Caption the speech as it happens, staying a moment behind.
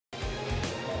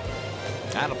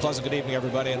And a pleasant good evening,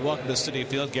 everybody, and welcome to Citi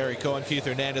Field. Gary Cohen, Keith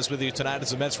Hernandez with you tonight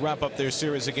as the Mets wrap up their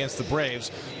series against the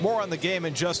Braves. More on the game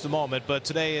in just a moment, but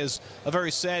today is a very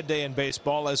sad day in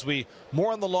baseball as we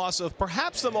mourn the loss of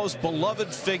perhaps the most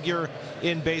beloved figure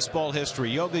in baseball history.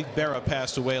 Yogi Berra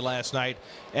passed away last night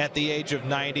at the age of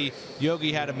 90.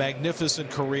 Yogi had a magnificent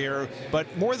career, but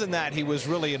more than that, he was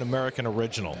really an American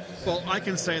original. Well, I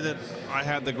can say that I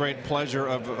had the great pleasure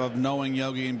of knowing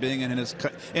Yogi and being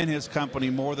in his company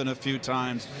more than a few times.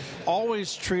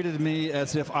 Always treated me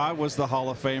as if I was the Hall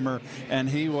of Famer, and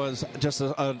he was just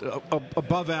a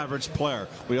above-average player.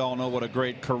 We all know what a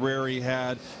great career he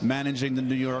had managing the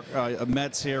New York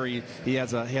Mets here. He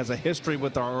has a history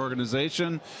with our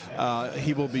organization.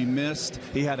 He will be missed.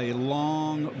 He had a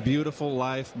long, beautiful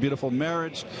life, beautiful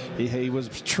marriage. He was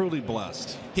truly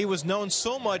blessed. He was known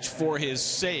so much for his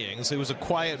sayings. He was a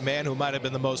quiet man who might have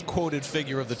been the most quoted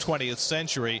figure of the 20th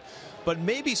century. But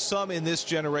maybe some in this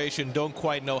generation don't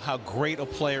quite know how great a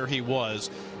player he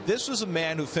was. This was a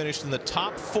man who finished in the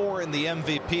top 4 in the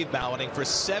MVP balloting for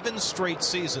 7 straight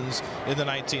seasons in the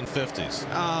 1950s.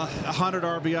 100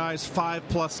 RBIs,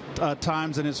 5+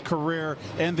 times in his career.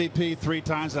 MVP 3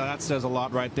 times. That says a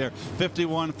lot right there.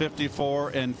 51, 54,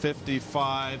 and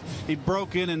 55. He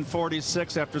broke in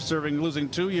 46 after losing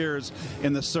 2 years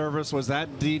in the service. Was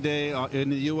at D-Day in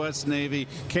the U.S. Navy.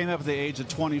 Came up at the age of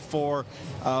 24.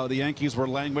 The Yankees were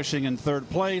languishing in 3rd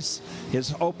place.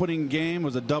 His opening game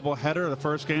was a doubleheader. The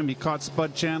first game, he caught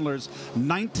Spud Chandler's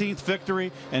 19th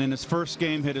victory, and in his first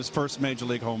game hit his first Major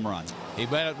League home run. He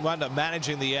wound up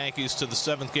managing the Yankees to the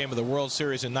 7th game of the World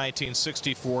Series in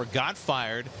 1964, got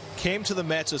fired, came to the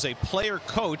Mets as a player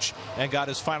coach, and got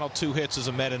his final 2 hits as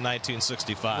a Met in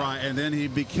 1965. Right, and then he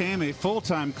became a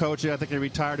full-time coach. I think he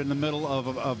retired in the middle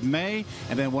of May,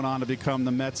 and then went on to become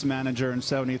the Mets manager in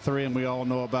 '73, and we all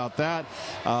know about that.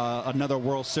 Another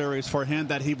World Series for him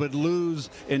that he would lose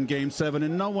in Game 7,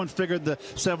 and no one figured the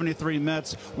 '73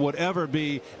 Mets would ever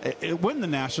win the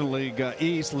National League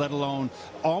East, let alone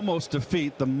almost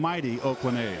defeat the mighty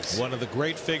Oakland A's. One of the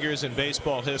great figures in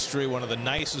baseball history, one of the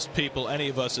nicest people any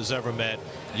of us has ever met,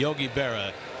 Yogi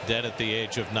Berra, dead at the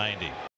age of 90.